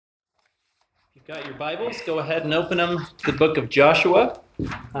You've got your Bibles, go ahead and open them to the book of Joshua.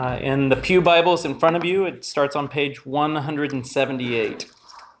 In the Pew Bibles in front of you, it starts on page 178.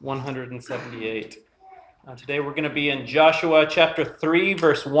 178. Today we're going to be in Joshua chapter 3,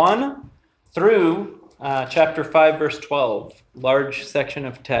 verse 1 through chapter 5, verse 12. Large section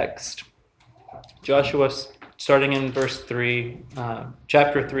of text. Joshua starting in verse 3,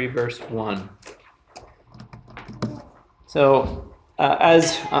 chapter 3, verse 1. So,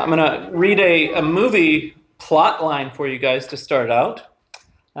 as I'm going to read a movie plot line for you guys to start out.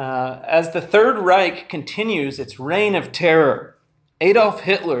 As the Third Reich continues its reign of terror, Adolf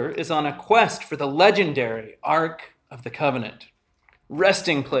Hitler is on a quest for the legendary Ark of the Covenant,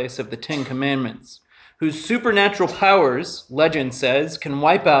 resting place of the Ten Commandments, whose supernatural powers, legend says, can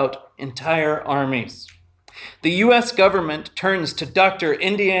wipe out entire armies. The U.S. government turns to Dr.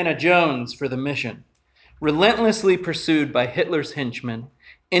 Indiana Jones for the mission. Relentlessly pursued by Hitler's henchmen,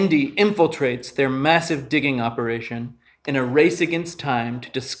 Indy infiltrates their massive digging operation in a race against time to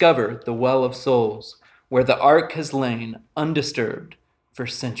discover the Well of Souls, where the Ark has lain undisturbed for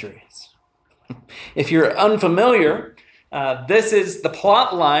centuries. If you're unfamiliar, this is the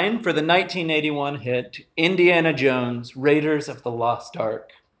plot line for the 1981 hit Indiana Jones, Raiders of the Lost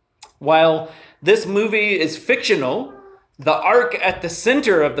Ark. While this movie is fictional, the Ark at the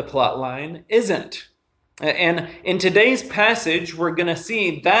center of the plot line isn't. And in today's passage, we're going to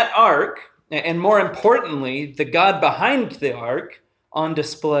see that ark, and more importantly, the God behind the ark, on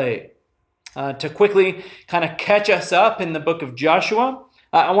display. To quickly kind of catch us up in the book of Joshua,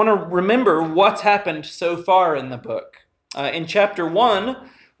 I want to remember what's happened so far in the book. In chapter 1,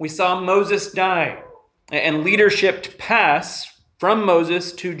 we saw Moses die, and leadership pass from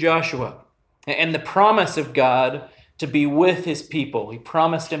Moses to Joshua, and the promise of God to be with his people. He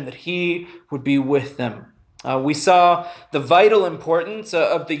promised him that he would be with them. We saw the vital importance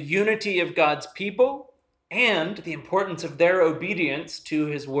of the unity of God's people and the importance of their obedience to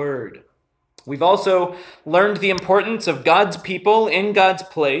his word. We've also learned the importance of God's people in God's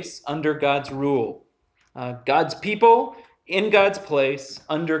place under God's rule. God's people in God's place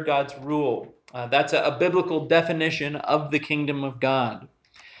under God's rule. That's a biblical definition of the kingdom of God.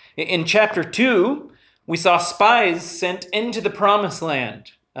 In chapter 2, we saw spies sent into the promised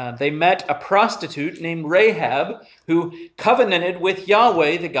land. They met a prostitute named Rahab who covenanted with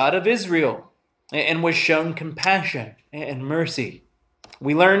Yahweh, the God of Israel, and was shown compassion and mercy.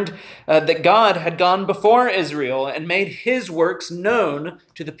 We learned that God had gone before Israel and made his works known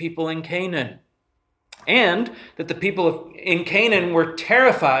to the people in Canaan, and that the people in Canaan were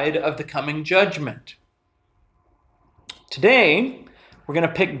terrified of the coming judgment. Today, we're going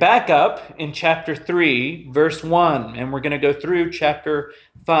to pick back up in chapter 3, verse 1, and we're going to go through chapter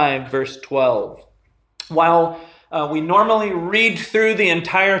 5, verse 12. While we normally read through the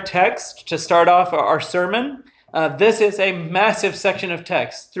entire text to start off our sermon, this is a massive section of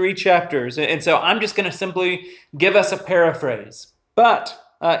text, 3 chapters, and so I'm just going to simply give us a paraphrase. But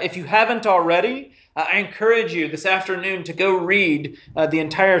if you haven't already, I encourage you this afternoon to go read the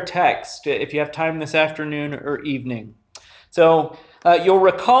entire text if you have time this afternoon or evening. So, you'll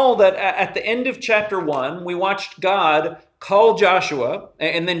recall that at the end of chapter 1, we watched God call Joshua,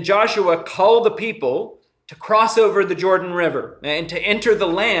 and then Joshua called the people to cross over the Jordan River and to enter the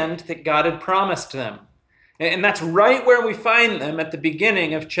land that God had promised them. And that's right where we find them at the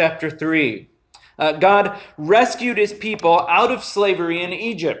beginning of chapter 3. God rescued his people out of slavery in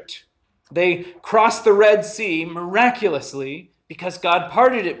Egypt. They crossed the Red Sea miraculously because God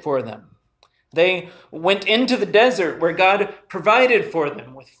parted it for them. They went into the desert where God provided for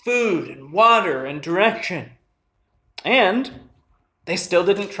them with food and water and direction. And they still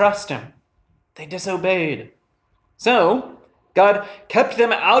didn't trust him. They disobeyed. So God kept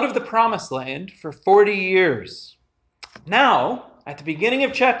them out of the promised land for 40 years. Now, at the beginning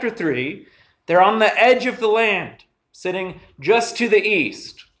of chapter 3, they're on the edge of the land, sitting just to the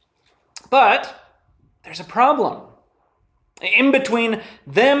east. But there's a problem. In between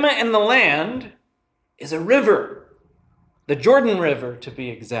them and the land is a river, the Jordan River to be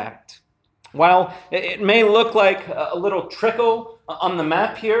exact. While it may look like a little trickle on the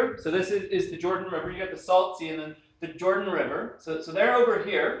map here, so this is the Jordan River. You got the Salt Sea and then the Jordan River. So they're over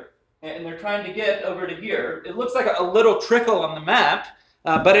here, and they're trying to get over to here. It looks like a little trickle on the map,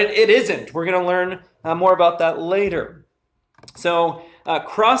 but it isn't. We're going to learn more about that later. So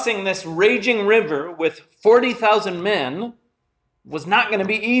crossing this raging river with 40,000 men was not going to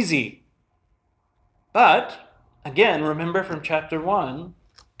be easy. But, again, remember from chapter 1,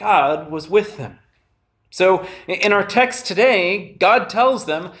 God was with them. So in our text today, God tells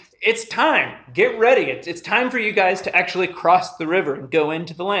them, It's time. Get ready. It's time for you guys to actually cross the river and go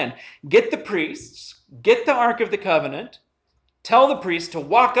into the land. Get the priests, get the Ark of the Covenant, tell the priests to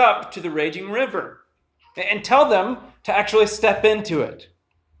walk up to the raging river, and tell them to actually step into it.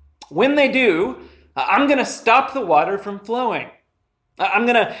 When they do, I'm going to stop the water from flowing. I'm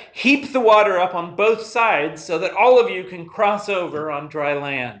going to heap the water up on both sides so that all of you can cross over on dry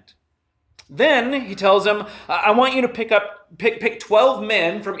land. Then he tells them, I want you to pick 12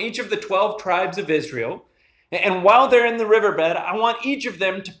 men from each of the 12 tribes of Israel. And while they're in the riverbed, I want each of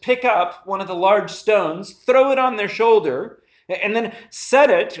them to pick up one of the large stones, throw it on their shoulder, and then set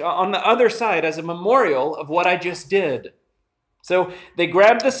it on the other side as a memorial of what I just did. So they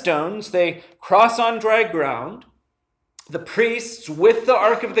grab the stones, they cross on dry ground. The priests with the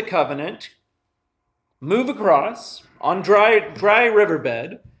Ark of the Covenant move across on dry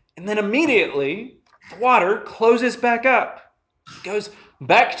riverbed, and then immediately the water closes back up, goes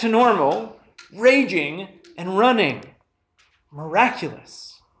back to normal, raging and running.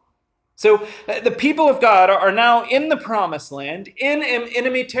 Miraculous. So the people of God are now in the promised land, in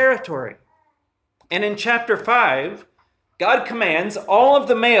enemy territory. And in chapter 5, God commands all of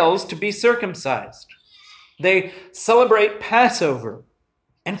the males to be circumcised. They celebrate Passover.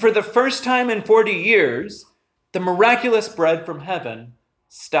 And for the first time in 40 years, the miraculous bread from heaven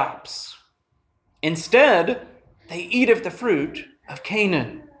stops. Instead, they eat of the fruit of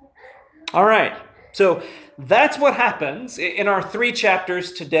Canaan. All right, so that's what happens in our 3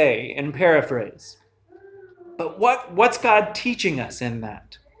 chapters today, in paraphrase. But what's God teaching us in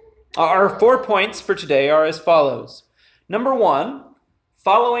that? Our 4 points for today are as follows. Number 1,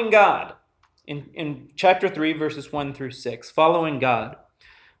 following God. In chapter 3, verses 1 through 6, following God.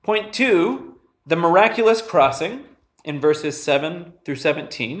 Point 2, the miraculous crossing in verses 7 through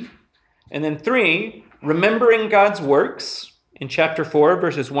 17. And then 3, remembering God's works in chapter 4,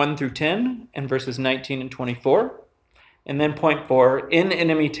 verses 1 through 10, and verses 19 and 24. And then point 4, in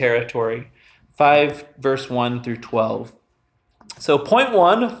enemy territory, 5, verse 1 through 12. So point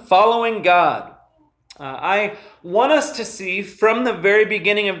 1, following God. I want us to see from the very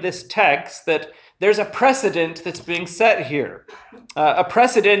beginning of this text that there's a precedent that's being set here. A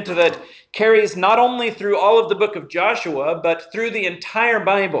precedent that carries not only through all of the book of Joshua, but through the entire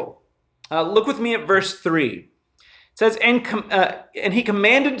Bible. Look with me at verse 3. It says, and he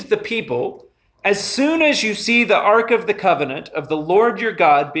commanded the people, as soon as you see the Ark of the Covenant of the Lord your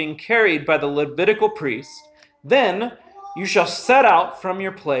God being carried by the Levitical priests, then you shall set out from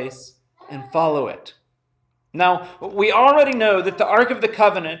your place and follow it. Now, we already know that the Ark of the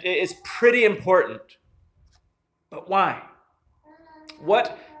Covenant is pretty important. But why?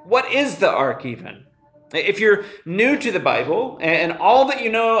 What is the Ark even? If you're new to the Bible and all that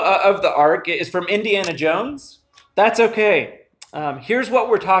you know of the Ark is from Indiana Jones, that's okay. Here's what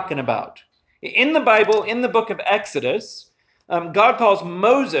we're talking about. In the Bible, in the book of Exodus, God calls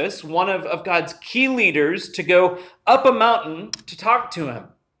Moses, one of God's key leaders, to go up a mountain to talk to him.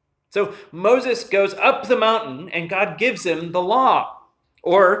 So Moses goes up the mountain and God gives him the law,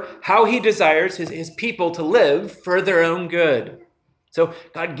 or how he desires his people to live for their own good. So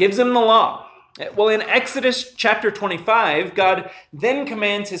God gives him the law. Well, in Exodus chapter 25, God then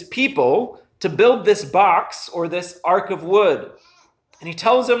commands his people to build this box or this ark of wood. And he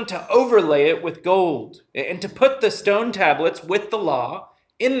tells them to overlay it with gold and to put the stone tablets with the law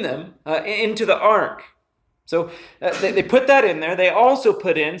in them into the ark. So they put that in there. They also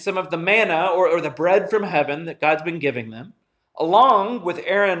put in some of the manna or the bread from heaven that God's been giving them, along with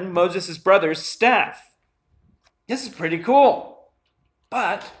Aaron, Moses' brother's staff. This is pretty cool.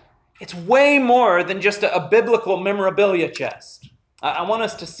 But it's way more than just a biblical memorabilia chest. I want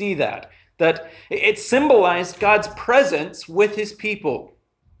us to see that it symbolized God's presence with his people.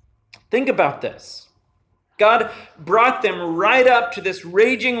 Think about this. God brought them right up to this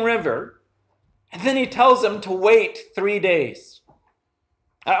raging river, and then he tells them to wait 3 days.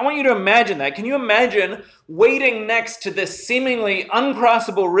 I want you to imagine that. Can you imagine waiting next to this seemingly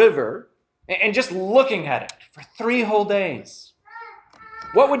uncrossable river and just looking at it for 3 whole days?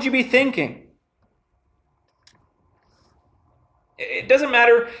 What would you be thinking? It doesn't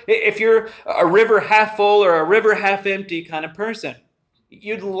matter if you're a river half full or a river half empty kind of person.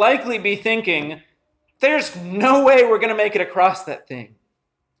 You'd likely be thinking, there's no way we're going to make it across that thing.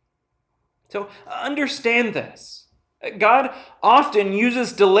 So understand this. God often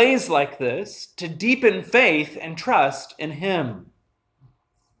uses delays like this to deepen faith and trust in him.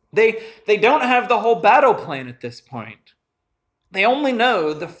 They don't have the whole battle plan at this point. They only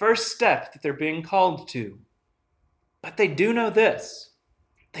know the first step that they're being called to. But they do know this.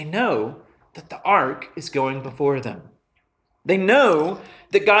 They know that the ark is going before them. They know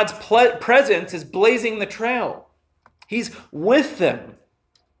that God's presence is blazing the trail. He's with them.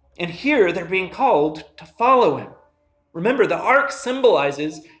 And here they're being called to follow him. Remember, the ark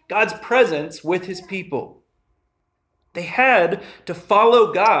symbolizes God's presence with his people. They had to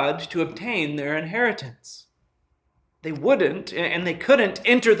follow God to obtain their inheritance. They wouldn't and they couldn't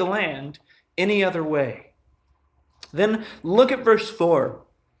enter the land any other way. Then look at verse 4.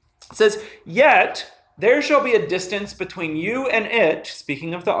 It says, "Yet there shall be a distance between you and it,"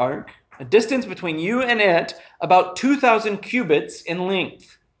 speaking of the ark, "a distance between you and it about 2,000 cubits in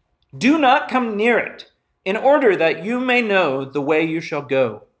length. Do not come near it, in order that you may know the way you shall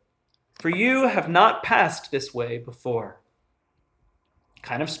go. For you have not passed this way before."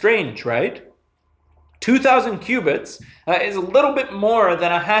 Kind of strange, right? 2,000 cubits is a little bit more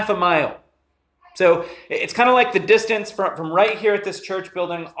than a half a mile. So it's kind of like the distance from right here at this church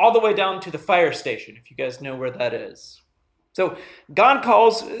building all the way down to the fire station, if you guys know where that is. So God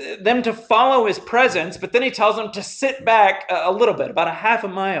calls them to follow his presence, but then he tells them to sit back a little bit, about a half a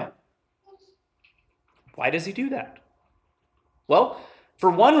mile. Why does he do that? Well, for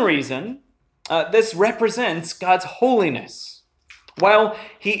one reason, this represents God's holiness. While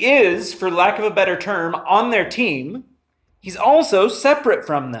he is, for lack of a better term, on their team, he's also separate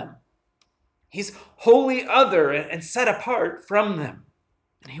from them. He's wholly other and set apart from them.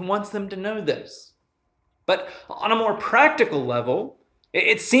 And he wants them to know this. But on a more practical level,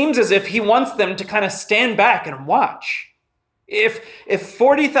 it seems as if he wants them to kind of stand back and watch. If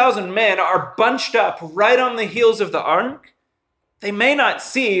 40,000 men are bunched up right on the heels of the ark, they may not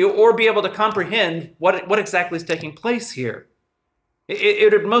see or be able to comprehend what exactly is taking place here.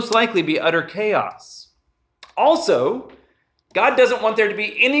 It would most likely be utter chaos. Also, God doesn't want there to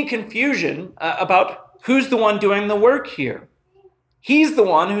be any confusion about who's the one doing the work here. He's the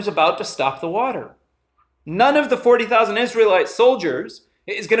one who's about to stop the water. None of the 40,000 Israelite soldiers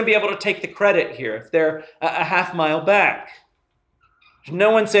is going to be able to take the credit here if they're a half mile back. There's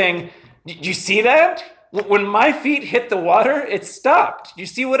no one saying, "Did you see that? When my feet hit the water, it stopped. Did you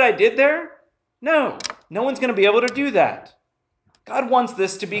see what I did there?" No one's going to be able to do that. God wants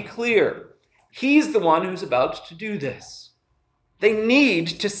this to be clear. He's the one who's about to do this. They need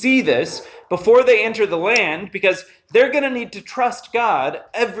to see this before they enter the land because they're going to need to trust God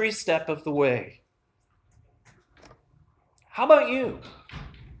every step of the way. How about you?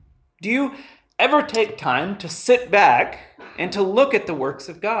 Do you ever take time to sit back and to look at the works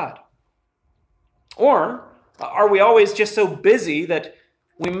of God? Or are we always just so busy that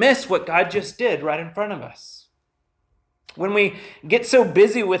we miss what God just did right in front of us? When we get so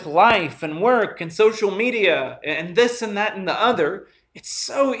busy with life and work and social media and this and that and the other, it's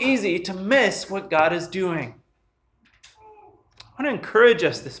so easy to miss what God is doing. I want to encourage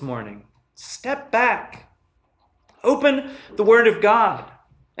us this morning. Step back. Open the Word of God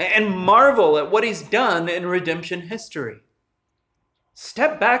and marvel at what he's done in redemption history.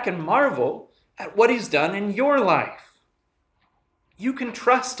 Step back and marvel at what he's done in your life. You can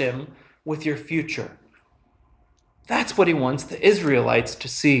trust him with your future. That's what he wants the Israelites to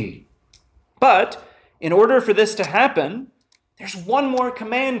see. But in order for this to happen, there's one more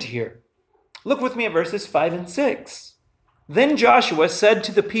command here. Look with me at verses 5 and 6. Then Joshua said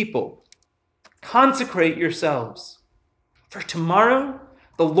to the people, "Consecrate yourselves, for tomorrow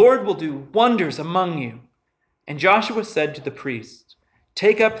the Lord will do wonders among you." And Joshua said to the priests,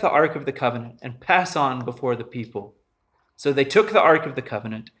 "Take up the ark of the covenant and pass on before the people." So they took the ark of the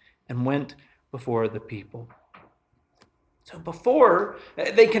covenant and went before the people. So before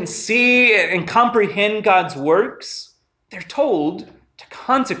they can see and comprehend God's works, they're told to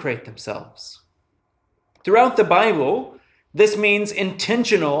consecrate themselves. Throughout the Bible, this means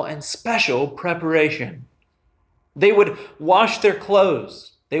intentional and special preparation. They would wash their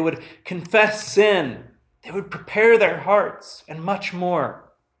clothes. They would confess sin. They would prepare their hearts and much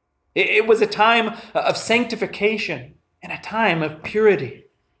more. It was a time of sanctification and a time of purity.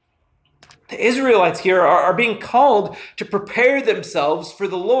 The Israelites here are being called to prepare themselves for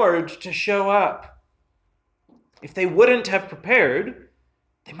the Lord to show up. If they wouldn't have prepared,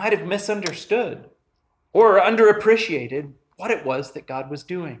 they might have misunderstood or underappreciated what it was that God was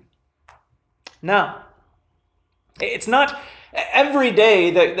doing. Now, it's not every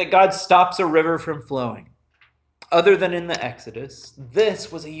day that God stops a river from flowing. Other than in the Exodus,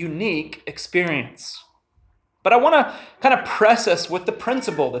 this was a unique experience. But I want to kind of press us with the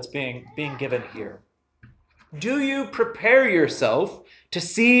principle that's being given here. Do you prepare yourself to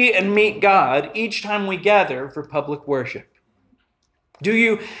see and meet God each time we gather for public worship? Do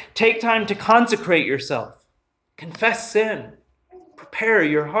you take time to consecrate yourself, confess sin, prepare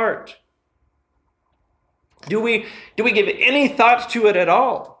your heart? Do we give any thought to it at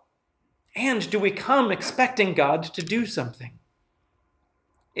all? And do we come expecting God to do something?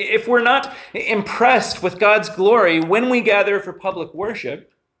 If we're not impressed with God's glory when we gather for public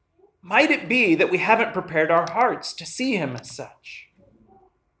worship, might it be that we haven't prepared our hearts to see him as such?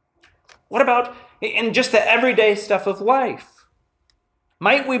 What about in just the everyday stuff of life?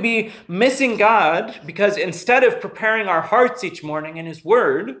 Might we be missing God because instead of preparing our hearts each morning in his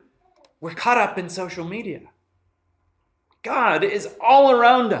word, we're caught up in social media? God is all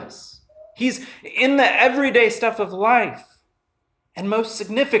around us. He's in the everyday stuff of life, and most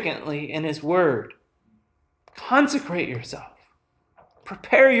significantly in his word. Consecrate yourself.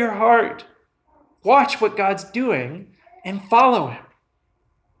 Prepare your heart. Watch what God's doing and follow him.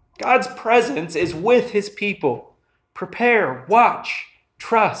 God's presence is with his people. Prepare, watch,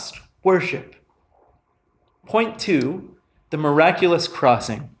 trust, worship. Point 2, the miraculous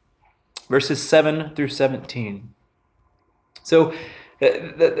crossing, verses 7 through 17. So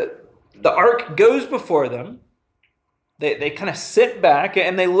the ark goes before them. They kind of sit back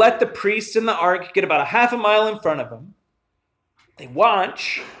and they let the priest in the ark get about a half a mile in front of them. They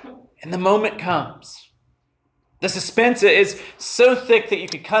watch, and the moment comes. The suspense is so thick that you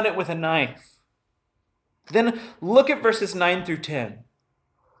could cut it with a knife. Then look at verses 9 through 10.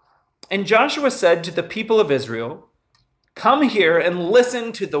 And Joshua said to the people of Israel, "Come here and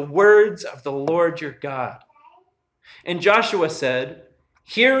listen to the words of the Lord your God." And Joshua said,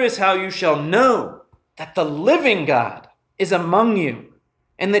 "Here is how you shall know that the living God is among you,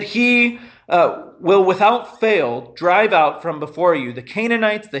 and that he will without fail drive out from before you the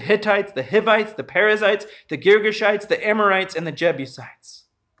Canaanites, the Hittites, the Hivites, the Perizzites, the Girgashites, the Amorites, and the Jebusites."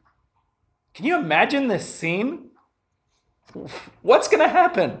 Can you imagine this scene? What's going to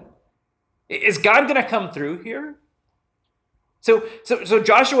happen? Is God going to come through here? So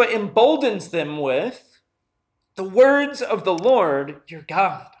Joshua emboldens them with the words of the Lord your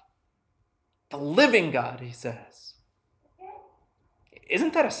God, the living God, he says.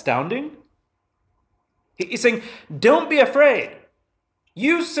 Isn't that astounding? He's saying, don't be afraid.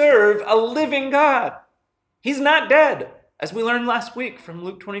 You serve a living God. He's not dead, as we learned last week from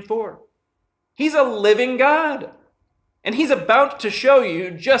Luke 24. He's a living God. And he's about to show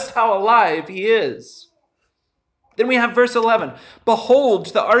you just how alive he is. Then we have verse 11. Behold,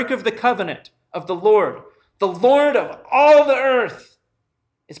 the ark of the covenant of the Lord of all the earth,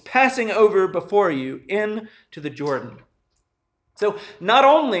 is passing over before you into the Jordan. So not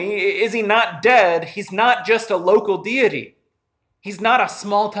only is he not dead, he's not just a local deity. He's not a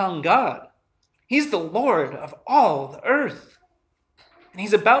small-town God. He's the Lord of all the earth. And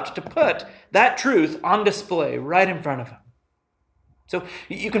he's about to put that truth on display right in front of him. So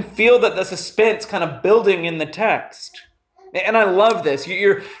you can feel that the suspense kind of building in the text. And I love this.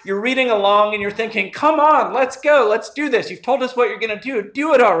 You're reading along and you're thinking, come on, let's go, let's do this. You've told us what you're going to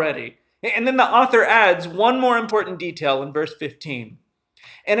do it already. And then the author adds one more important detail in verse 15.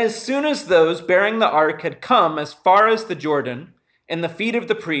 And as soon as those bearing the ark had come as far as the Jordan, and the feet of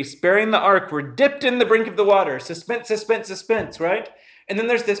the priests bearing the ark were dipped in the brink of the water. Suspense, right? And then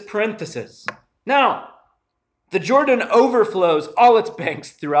there's this parenthesis. Now, the Jordan overflows all its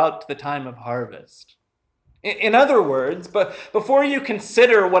banks throughout the time of harvest. In other words, but before you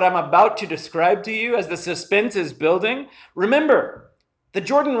consider what I'm about to describe to you as the suspense is building, remember, the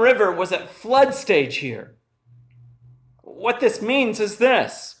Jordan River was at flood stage here. What this means is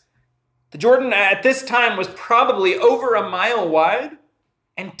this. The Jordan at this time was probably over a mile wide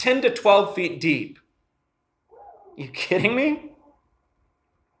and 10 to 12 feet deep. You kidding me?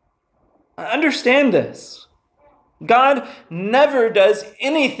 Understand this. God never does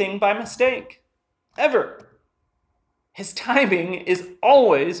anything by mistake. Ever. His timing is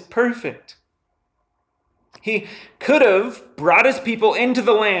always perfect. He could have brought his people into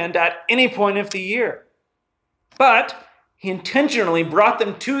the land at any point of the year, but he intentionally brought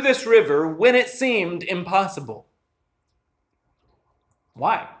them to this river when it seemed impossible.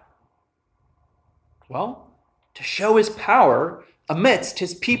 Why? Well, to show his power amidst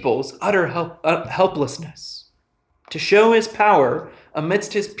his people's utter helplessness. To show his power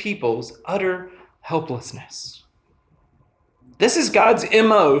amidst his people's utter helplessness. This is God's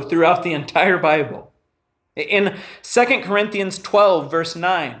MO throughout the entire Bible. In 2 Corinthians 12, verse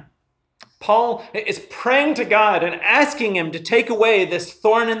 9, Paul is praying to God and asking him to take away this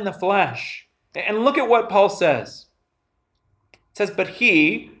thorn in the flesh. And look at what Paul says. It says, but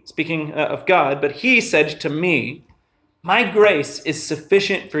he, speaking of God, but he said to me, my grace is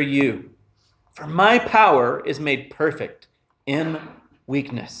sufficient for you, for my power is made perfect in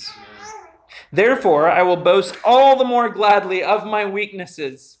weakness. Therefore, I will boast all the more gladly of my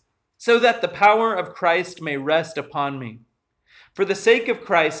weaknesses, so that the power of Christ may rest upon me. For the sake of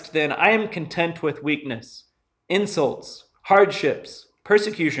Christ, then, I am content with weakness, insults, hardships,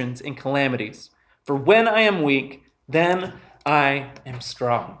 persecutions, and calamities. For when I am weak, then I am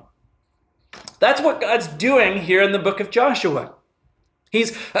strong." That's what God's doing here in the book of Joshua.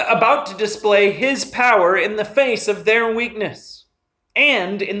 He's about to display his power in the face of their weakness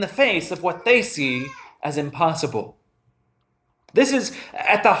and in the face of what they see as impossible. This is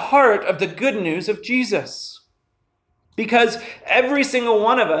at the heart of the good news of Jesus. Because every single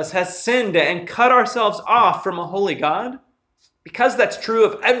one of us has sinned and cut ourselves off from a holy God, because that's true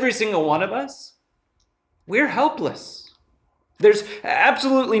of every single one of us, we're helpless. There's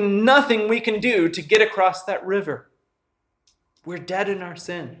absolutely nothing we can do to get across that river. We're dead in our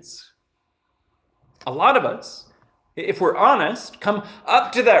sins. A lot of us, if we're honest, come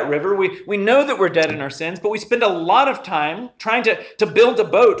up to that river. We know that we're dead in our sins, but we spend a lot of time trying to build a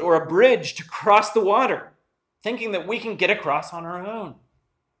boat or a bridge to cross the water, thinking that we can get across on our own.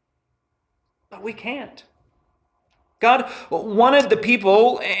 But we can't. God wanted the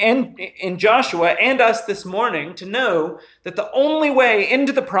people and in Joshua and us this morning to know that the only way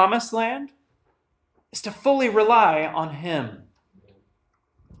into the promised land is to fully rely on him.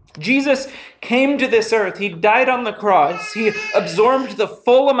 Jesus came to this earth. He died on the cross. He absorbed the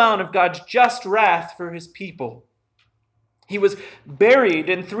full amount of God's just wrath for his people. He was buried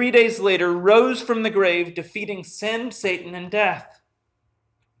and 3 days later rose from the grave, defeating sin, Satan, and death.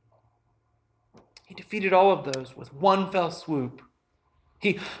 He defeated all of those with one fell swoop.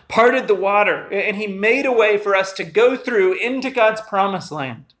 He parted the water and he made a way for us to go through into God's promised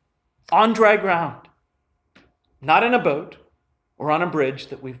land on dry ground, not in a boat or on a bridge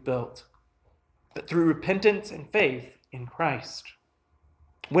that we've built, but through repentance and faith in Christ.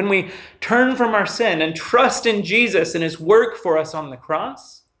 When we turn from our sin and trust in Jesus and his work for us on the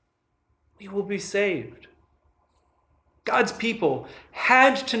cross, we will be saved. God's people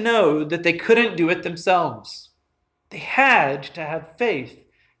had to know that they couldn't do it themselves. They had to have faith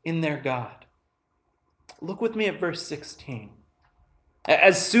in their God. Look with me at verse 16.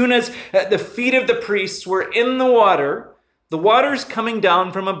 As soon as the feet of the priests were in the waters coming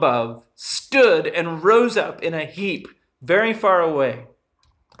down from above stood and rose up in a heap very far away.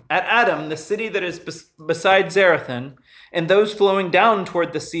 At Adam, the city that is beside Zarethan, and those flowing down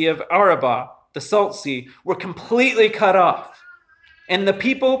toward the sea of Arabah, the salt sea, were completely cut off, and the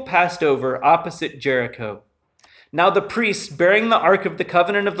people passed over opposite Jericho. Now the priests bearing the ark of the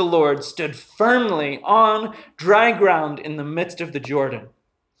covenant of the Lord stood firmly on dry ground in the midst of the Jordan.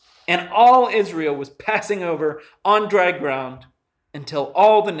 And all Israel was passing over on dry ground until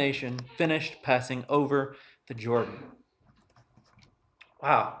all the nation finished passing over the Jordan.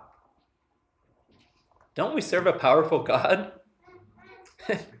 Wow. Don't we serve a powerful God?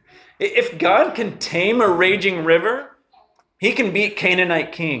 If God can tame a raging river, he can beat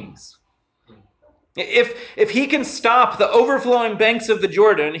Canaanite kings. If he can stop the overflowing banks of the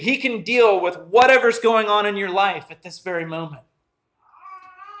Jordan, he can deal with whatever's going on in your life at this very moment.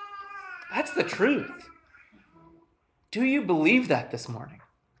 That's the truth. Do you believe that this morning?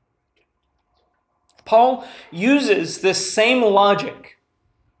 Paul uses this same logic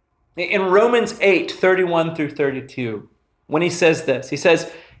in Romans 8:31 through 32, when he says this. He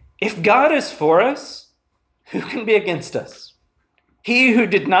says, "If God is for us, who can be against us? He who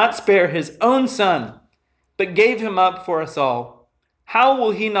did not spare his own son, but gave him up for us all, how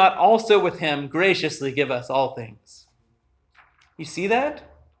will he not also with him graciously give us all things?" You see that?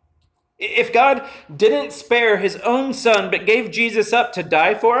 If God didn't spare his own son, but gave Jesus up to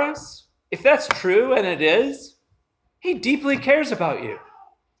die for us, if that's true, and it is, he deeply cares about you.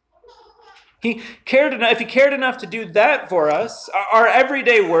 If he cared enough to do that for us, our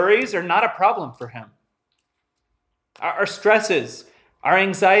everyday worries are not a problem for him. Our stresses, our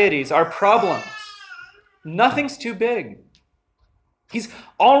anxieties, our problems, nothing's too big. He's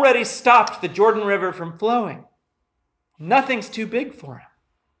already stopped the Jordan River from flowing. Nothing's too big for him.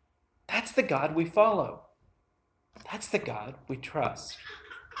 That's the God we follow. That's the God we trust.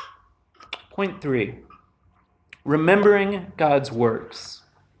 Point 3, remembering God's works.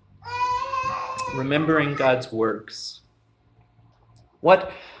 Remembering God's works.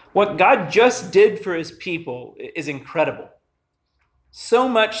 What God just did for his people is incredible. So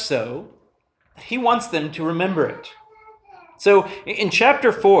much so that he wants them to remember it. So in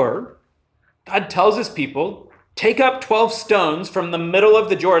chapter 4, God tells his people, take up 12 stones from the middle of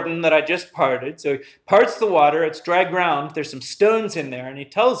the Jordan that I just parted. So he parts the water, it's dry ground, there's some stones in there, and he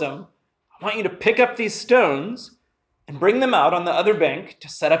tells them, I want you to pick up these stones and bring them out on the other bank to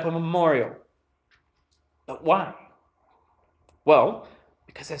set up a memorial. But why? Well,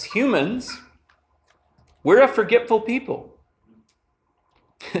 Because as humans, we're a forgetful people.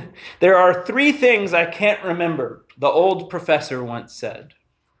 There are 3 things I can't remember, the old professor once said.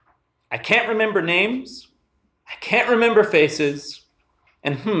 I can't remember names, I can't remember faces,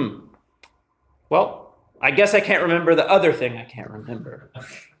 and well, I guess I can't remember the other thing I can't remember.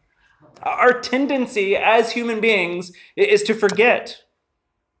 Our tendency as human beings is to forget.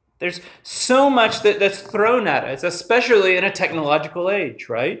 There's so much that's thrown at us, especially in a technological age,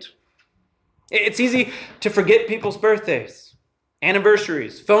 right? It's easy to forget people's birthdays,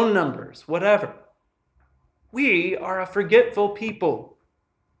 anniversaries, phone numbers, whatever. We are a forgetful people.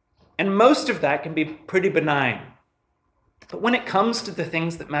 And most of that can be pretty benign. But when it comes to the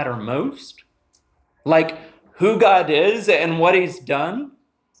things that matter most, like who God is and what he's done,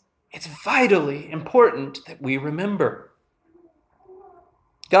 it's vitally important that we remember.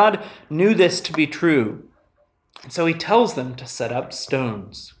 God knew this to be true, and so he tells them to set up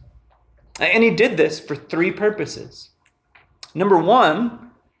stones. And he did this for 3 purposes. Number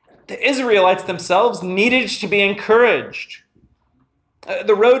 1, the Israelites themselves needed to be encouraged.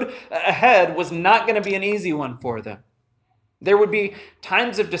 The road ahead was not going to be an easy one for them. There would be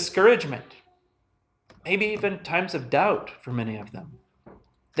times of discouragement, maybe even times of doubt for many of them.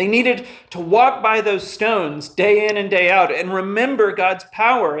 They needed to walk by those stones day in and day out and remember God's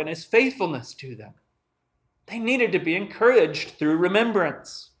power and his faithfulness to them. They needed to be encouraged through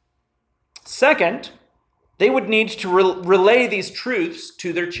remembrance. Second, they would need to relay these truths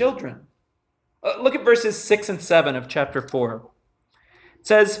to their children. Look at verses 6 and 7 of chapter 4. It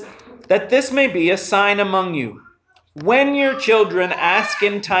says, that this may be a sign among you. When your children ask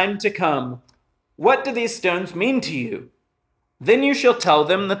in time to come, what do these stones mean to you? Then you shall tell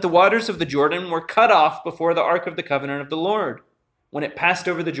them that the waters of the Jordan were cut off before the ark of the covenant of the Lord. When it passed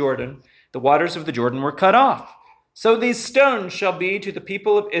over the Jordan, the waters of the Jordan were cut off. So these stones shall be to the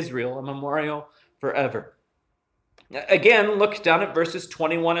people of Israel a memorial forever. Again, look down at verses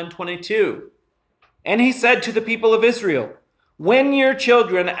 21 and 22. And he said to the people of Israel, when your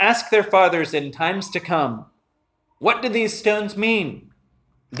children ask their fathers in times to come, what do these stones mean?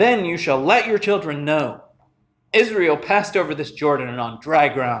 Then you shall let your children know. Israel passed over this Jordan on dry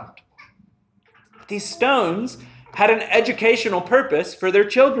ground. These stones had an educational purpose for their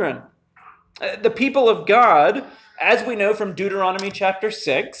children. The people of God, as we know from Deuteronomy chapter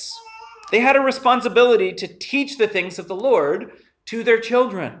 6, they had a responsibility to teach the things of the Lord to their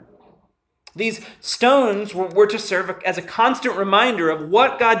children. These stones were to serve as a constant reminder of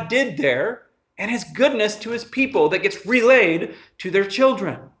what God did there and his goodness to his people that gets relayed to their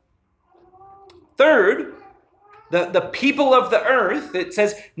children. Third, the people of the earth, it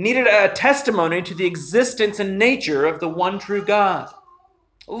says, needed a testimony to the existence and nature of the one true God.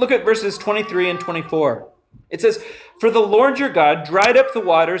 Look at verses 23 and 24. It says, for the Lord your God dried up the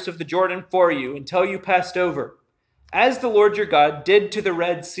waters of the Jordan for you until you passed over, as the Lord your God did to the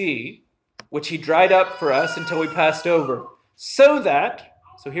Red Sea, which he dried up for us until we passed over, so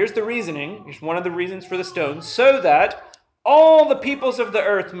here's the reasoning, here's one of the reasons for the stones, so that all the peoples of the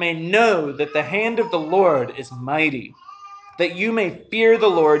earth may know that the hand of the Lord is mighty, that you may fear the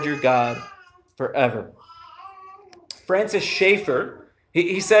Lord your God forever. Francis Schaeffer,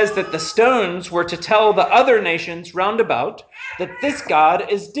 he says that the stones were to tell the other nations round about that this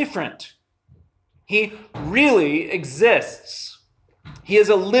God is different. He really exists. He is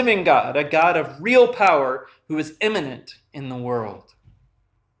a living God, a God of real power who is immanent in the world.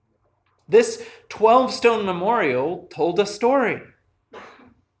 This 12-stone memorial told a story.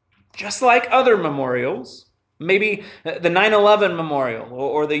 Just like other memorials, maybe the 9/11 memorial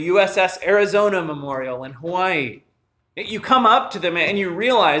or the USS Arizona memorial in Hawaii, you come up to them and you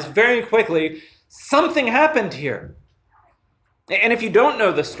realize very quickly something happened here. And if you don't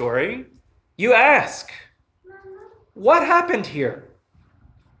know the story, you ask, what happened here?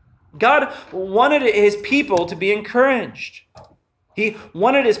 God wanted his people to be encouraged. He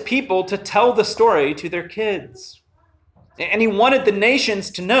wanted his people to tell the story to their kids. And he wanted the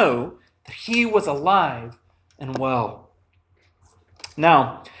nations to know that he was alive and well.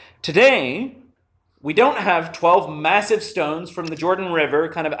 Now, today, we don't have 12 massive stones from the Jordan River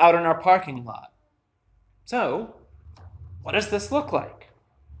kind of out in our parking lot. So, what does this look like?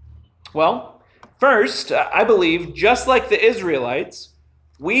 Well, first, I believe, just like the Israelites,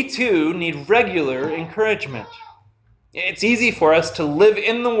 we too need regular encouragement. It's easy for us to live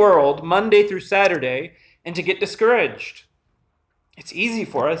in the world Monday through Saturday and to get discouraged. It's easy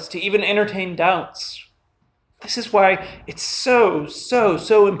for us to even entertain doubts. This is why it's so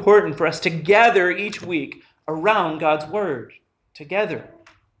important for us to gather each week around God's word together.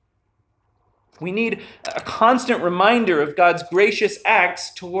 We need a constant reminder of God's gracious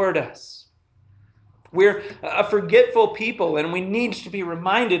acts toward us. We're a forgetful people, and we need to be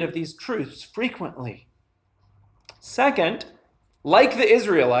reminded of these truths frequently. Second, like the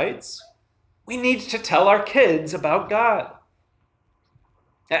Israelites, we need to tell our kids about God.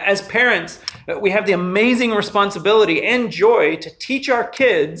 As parents, we have the amazing responsibility and joy to teach our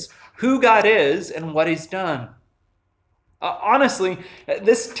kids who God is and what he's done. Honestly,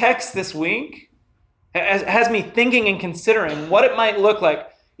 this text this week has me thinking and considering what it might look like,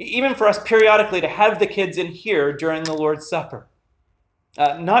 even for us periodically, to have the kids in here during the Lord's Supper.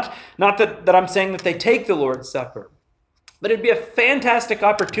 Not that I'm saying that they take the Lord's Supper, but it'd be a fantastic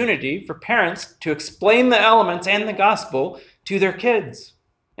opportunity for parents to explain the elements and the gospel to their kids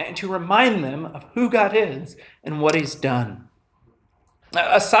and to remind them of who God is and what he's done.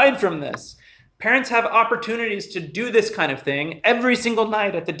 Aside from this, parents have opportunities to do this kind of thing every single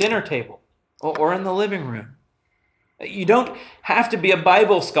night at the dinner table or in the living room. You don't have to be a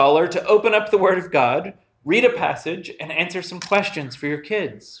Bible scholar to open up the Word of God, read a passage, and answer some questions for your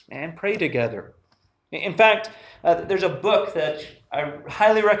kids and pray together. In fact, there's a book that I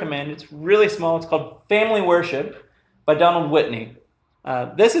highly recommend. It's really small. It's called Family Worship by Donald Whitney.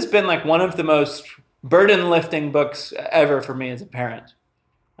 This has been like one of the most burden-lifting books ever for me as a parent.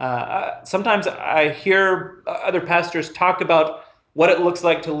 Sometimes I hear other pastors talk about what it looks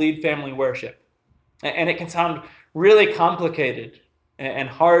like to lead family worship. And it can sound really complicated and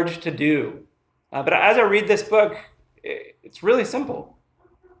hard to do. But as I read this book, it's really simple.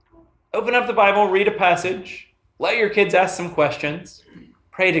 Open up the Bible, read a passage, let your kids ask some questions,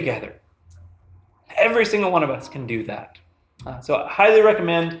 pray together. Every single one of us can do that. So I highly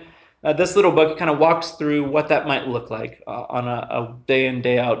recommend this little book. It kind of walks through what that might look like on a day in,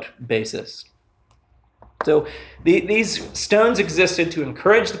 day out basis. So these stones existed to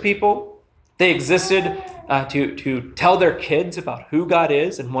encourage the people. They existed to tell their kids about who God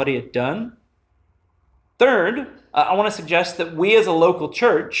is and what he had done. Third, I want to suggest that we as a local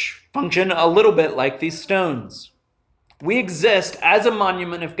church function a little bit like these stones. We exist as a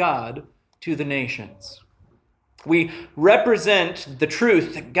monument of God to the nations. We represent the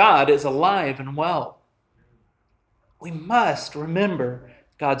truth that God is alive and well. We must remember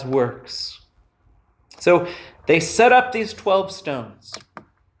God's works. So they set up these 12 stones,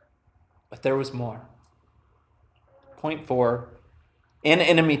 but there was more. Point 4, in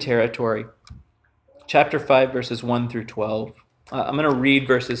enemy territory. Chapter 5, verses 1 through 12. I'm going to read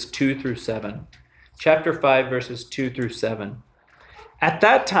verses 2 through 7. Chapter 5, verses 2 through 7. At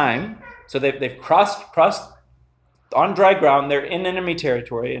that time, so they've crossed on dry ground, they're in enemy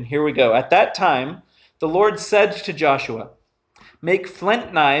territory, and here we go. At that time, the Lord said to Joshua, "Make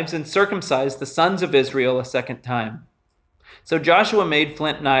flint knives and circumcise the sons of Israel a second time." So Joshua made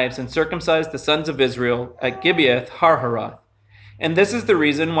flint knives and circumcised the sons of Israel at Gibeath Harharoth. And this is the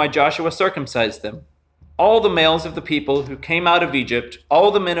reason why Joshua circumcised them. All the males of the people who came out of Egypt,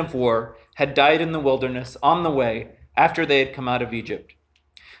 all the men of war, had died in the wilderness on the way after they had come out of Egypt.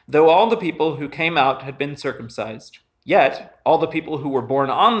 Though all the people who came out had been circumcised, yet all the people who were born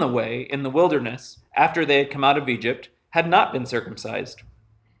on the way in the wilderness after they had come out of Egypt had not been circumcised.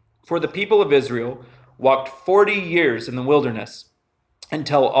 For the people of Israel walked 40 years in the wilderness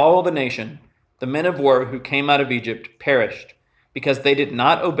until all the nation, the men of war who came out of Egypt, perished because they did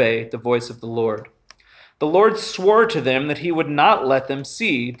not obey the voice of the Lord. The Lord swore to them that he would not let them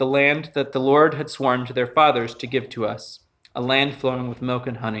see the land that the Lord had sworn to their fathers to give to us, a land flowing with milk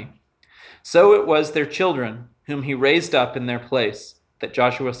and honey. So it was their children, whom he raised up in their place, that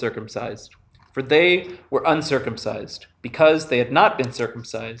Joshua circumcised. For they were uncircumcised, because they had not been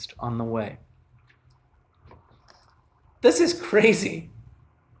circumcised on the way. This is crazy.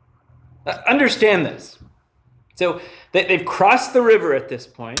 Understand this. So they've crossed the river at this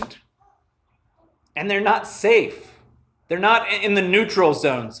point, and they're not safe. They're not in the neutral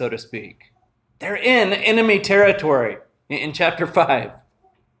zone, so to speak. They're in enemy territory in chapter 5.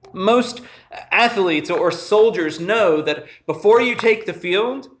 Most athletes or soldiers know that before you take the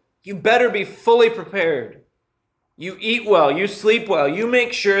field, you better be fully prepared. You eat well, you sleep well, you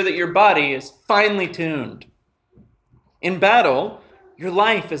make sure that your body is finely tuned. In battle, your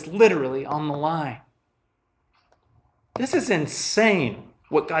life is literally on the line. This is insane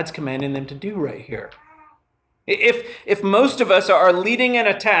what God's commanding them to do right here. If most of us are leading an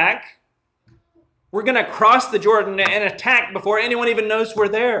attack, we're going to cross the Jordan and attack before anyone even knows we're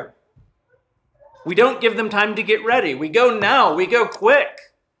there. We don't give them time to get ready. We go now. We go quick.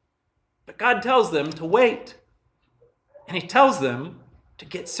 But God tells them to wait. And he tells them to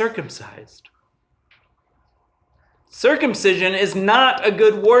get circumcised. Circumcision is not a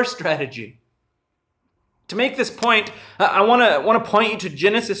good war strategy. To make this point, I want to point you to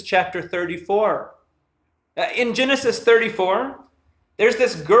Genesis chapter 34. In Genesis 34, there's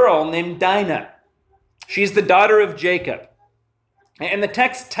this girl named Dinah. She's the daughter of Jacob. And the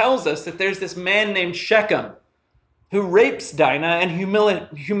text tells us that there's this man named Shechem who rapes Dinah and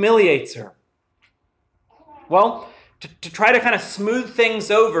humiliates her. Well, to try to kind of smooth things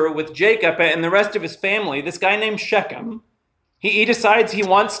over with Jacob and the rest of his family, this guy named Shechem, he decides he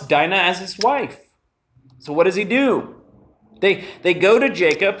wants Dinah as his wife. So what does he do? They go to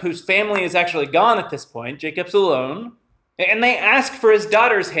Jacob, whose family is actually gone at this point. Jacob's alone. And they ask for his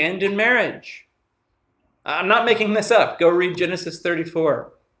daughter's hand in marriage. I'm not making this up. Go read Genesis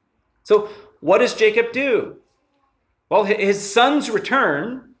 34. So what does Jacob do? Well, his sons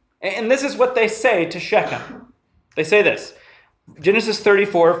return, and this is what they say to Shechem. They say this, Genesis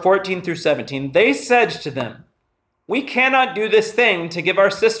 34, 14 through 17. They said to them, "We cannot do this thing to give our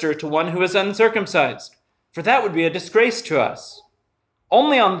sister to one who is uncircumcised, for that would be a disgrace to us.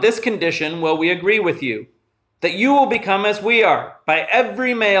 Only on this condition will we agree with you, that you will become as we are, by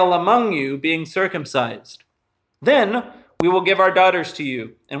every male among you being circumcised. Then we will give our daughters to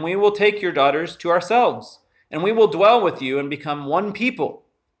you, and we will take your daughters to ourselves, and we will dwell with you and become one people.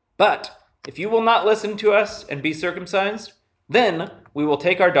 But if you will not listen to us and be circumcised, then we will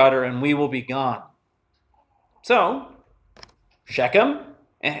take our daughter and we will be gone." So Shechem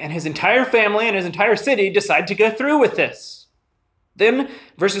and his entire family and his entire city decide to go through with this. Then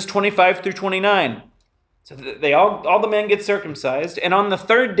verses 25 through 29. So all the men get circumcised, and on the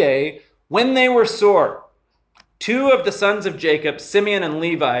third day, when they were sore, two of the sons of Jacob, Simeon and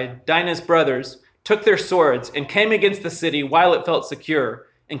Levi, Dinah's brothers, took their swords and came against the city while it felt secure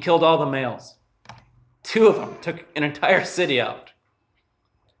and killed all the males. Two of them took an entire city out.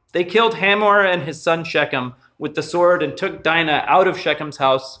 They killed Hamor and his son Shechem with the sword and took Dinah out of Shechem's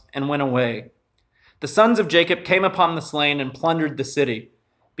house and went away. The sons of Jacob came upon the slain and plundered the city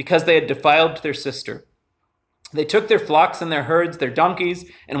because they had defiled their sister. They took their flocks and their herds, their donkeys,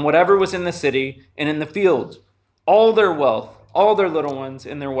 and whatever was in the city and in the fields, all their wealth, all their little ones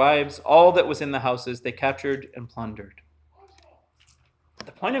and their wives, all that was in the houses, they captured and plundered.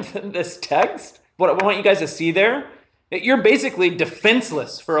 The point of this text, what I want you guys to see there, that you're basically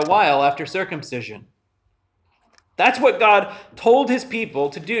defenseless for a while after circumcision. That's what God told his people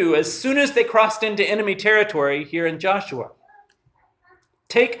to do as soon as they crossed into enemy territory here in Joshua.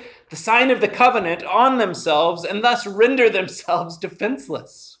 Take the sign of the covenant on themselves and thus render themselves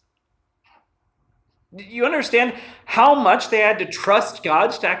defenseless. Do you understand how much they had to trust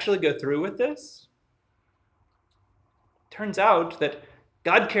God to actually go through with this? Turns out that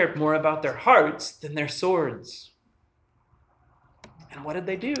God cared more about their hearts than their swords. And what did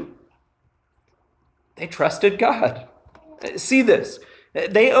they do? They trusted God. See this.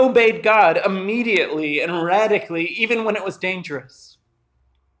 They obeyed God immediately and radically, even when it was dangerous.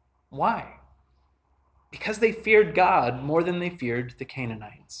 Why? Because they feared God more than they feared the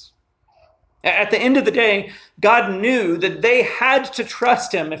Canaanites. At the end of the day, God knew that they had to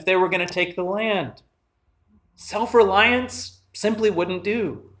trust him if they were going to take the land. Self-reliance simply wouldn't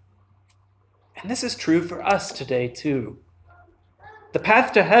do. And this is true for us today, too. The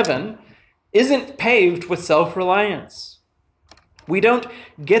path to heaven isn't paved with self-reliance. We don't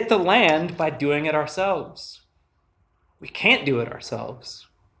get the land by doing it ourselves. We can't do it ourselves.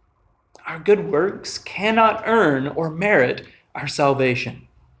 Our good works cannot earn or merit our salvation.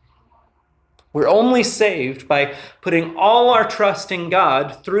 We're only saved by putting all our trust in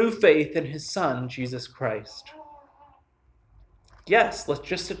God through faith in his Son, Jesus Christ. Yes, let's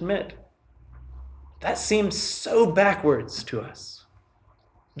just admit, that seems so backwards to us.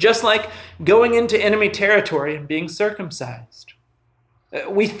 Just like going into enemy territory and being circumcised.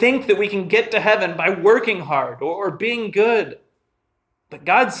 We think that we can get to heaven by working hard or being good. But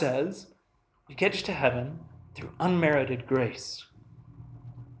God says we get to heaven through unmerited grace.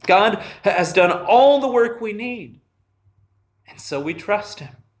 God has done all the work we need, and so we trust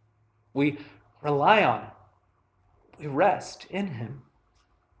him. We rely on him. We rest in him.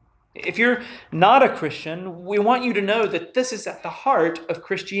 If you're not a Christian, we want you to know that this is at the heart of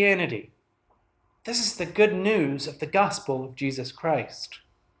Christianity. This is the good news of the gospel of Jesus Christ.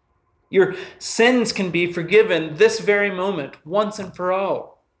 Your sins can be forgiven this very moment, once and for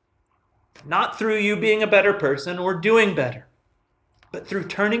all. Not through you being a better person or doing better, but through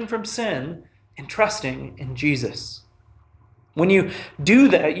turning from sin and trusting in Jesus. When you do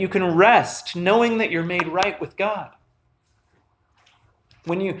that, you can rest knowing that you're made right with God.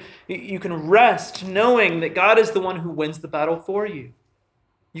 When you can rest knowing that God is the one who wins the battle for you.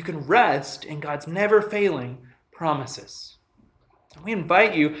 You can rest in God's never failing promises. We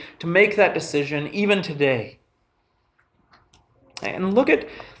invite you to make that decision even today. And look at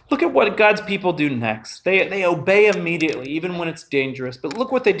what God's people do next. They obey immediately, even when it's dangerous. But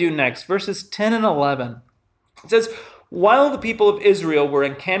look what they do next. Verses 10 and 11. It says, while the people of Israel were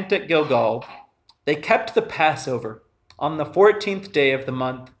encamped at Gilgal, they kept the Passover on the 14th day of the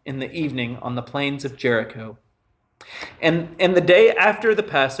month in the evening on the plains of Jericho. And the day after the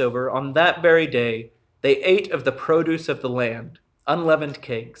Passover, on that very day, they ate of the produce of the land, unleavened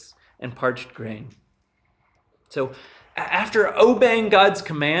cakes and parched grain. So after obeying God's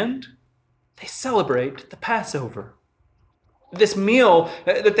command, they celebrate the Passover. This meal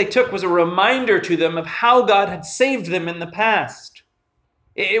that they took was a reminder to them of how God had saved them in the past.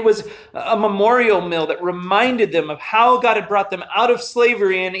 It was a memorial meal that reminded them of how God had brought them out of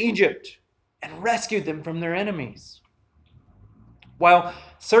slavery in Egypt and rescued them from their enemies. While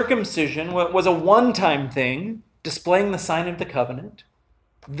circumcision was a one-time thing, displaying the sign of the covenant,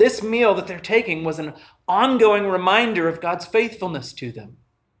 this meal that they're taking was an ongoing reminder of God's faithfulness to them.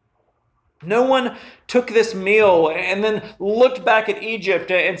 No one took this meal and then looked back at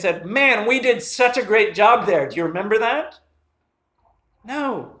Egypt and said, man, we did such a great job there. Do you remember that?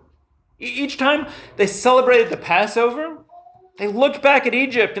 No. Each time they celebrated the Passover, they looked back at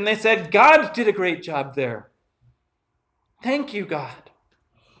Egypt and they said, God did a great job there. Thank you, God.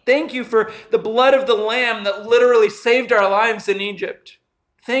 Thank you for the blood of the Lamb that literally saved our lives in Egypt.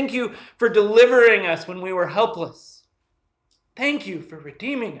 Thank you for delivering us when we were helpless. Thank you for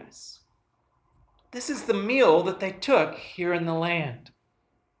redeeming us. This is the meal that they took here in the land.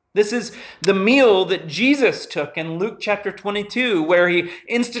 This is the meal that Jesus took in Luke chapter 22, where he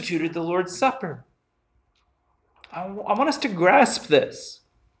instituted the Lord's Supper. I want us to grasp this.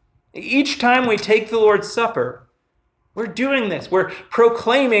 Each time we take the Lord's Supper, we're doing this. We're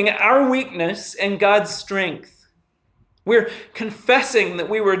proclaiming our weakness and God's strength. We're confessing that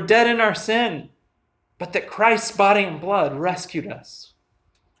we were dead in our sin, but that Christ's body and blood rescued us.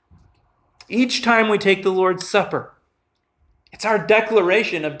 Each time we take the Lord's Supper, it's our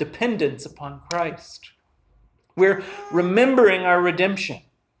declaration of dependence upon Christ. We're remembering our redemption,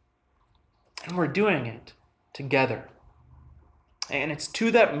 and we're doing it together. And it's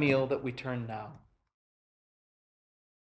to that meal that we turn now.